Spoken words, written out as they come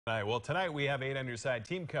All right, well, tonight we have 8 on your side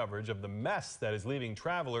team coverage of the mess that is leaving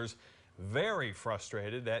travelers very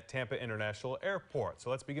frustrated at Tampa International Airport. So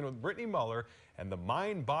let's begin with Brittany Muller and the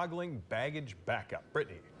mind-boggling baggage backup.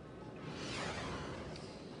 Brittany.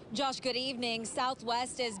 Josh, good evening.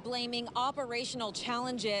 Southwest is blaming operational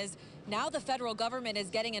challenges. Now the federal government is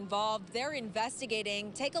getting involved. They're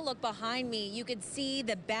investigating. Take a look behind me. You could see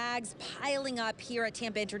the bags piling up here at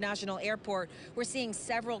Tampa International Airport. We're seeing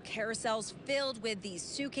several carousels filled with these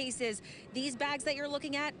suitcases. These bags that you're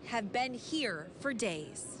looking at have been here for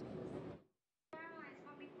days.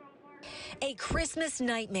 A Christmas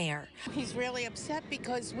nightmare. He's really upset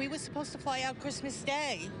because we were supposed to fly out Christmas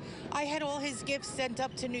Day. I had all his gifts sent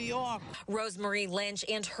up to New York. Rosemarie Lynch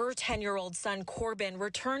and her 10-year-old son Corbin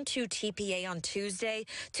returned to TPA on Tuesday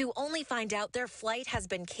to only find out their flight has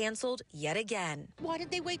been canceled yet again. Why did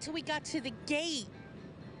they wait till we got to the gate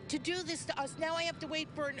to do this to us? Now I have to wait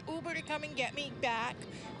for an Uber to come and get me back.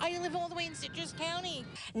 I live all the way in Citrus County.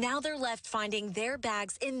 Now they're left finding their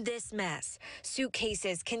bags in this mess.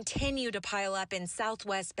 Suitcases continue to pile up in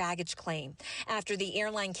Southwest baggage claim. After the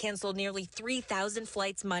airline canceled nearly 3,000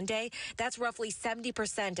 flights Monday, that's roughly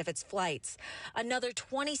 70% of its flights. Another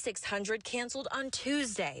 2,600 canceled on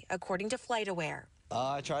Tuesday, according to FlightAware.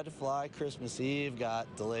 I tried to fly Christmas Eve,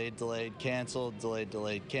 got delayed, canceled,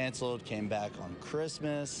 delayed, canceled, came back on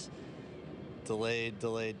Christmas, delayed,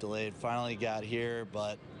 finally got here,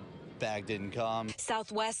 but bag didn't come.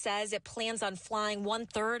 Southwest says it plans on flying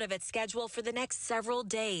 1/3 of its schedule for the next several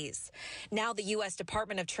days. Now the U.S.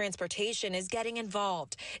 Department of Transportation is getting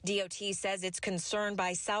involved. DOT says it's concerned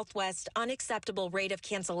by Southwest's unacceptable rate of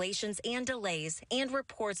cancellations and delays and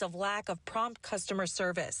reports of lack of prompt customer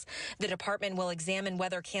service. The department will examine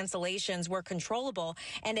whether cancellations were controllable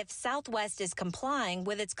and if Southwest is complying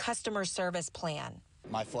with its customer service plan.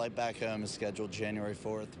 My flight back home is scheduled January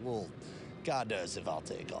 4th. Well, God knows if I'll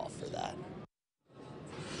take off for that.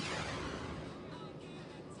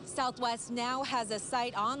 Southwest now has a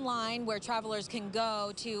site online where travelers can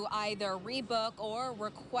go to either rebook or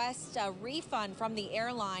request a refund from the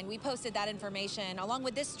airline. We posted that information along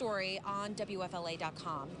with this story on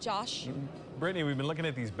WFLA.com. Josh? Brittany, we've been looking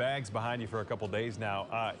at these bags behind you for a couple days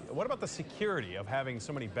now. What about the security of having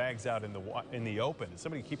so many bags out in the open? Is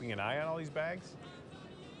somebody keeping an eye on all these bags?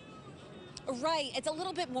 Right. It's a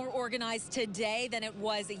little bit more organized today than it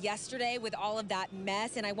was yesterday with all of that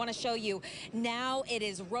mess. And I want to show you now it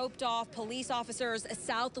is roped off. Police officers,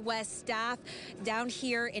 Southwest staff down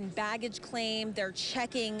here in baggage claim. They're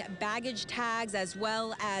checking baggage tags as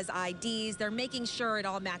well as IDs. They're making sure it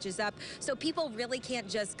all matches up. So people really can't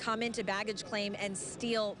just come into baggage claim and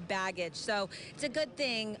steal baggage. So it's a good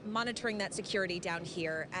thing monitoring that security down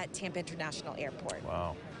here at Tampa International Airport.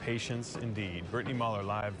 Wow. Patience indeed. Brittany Muller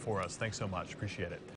live for us. Thanks so much. Appreciate it.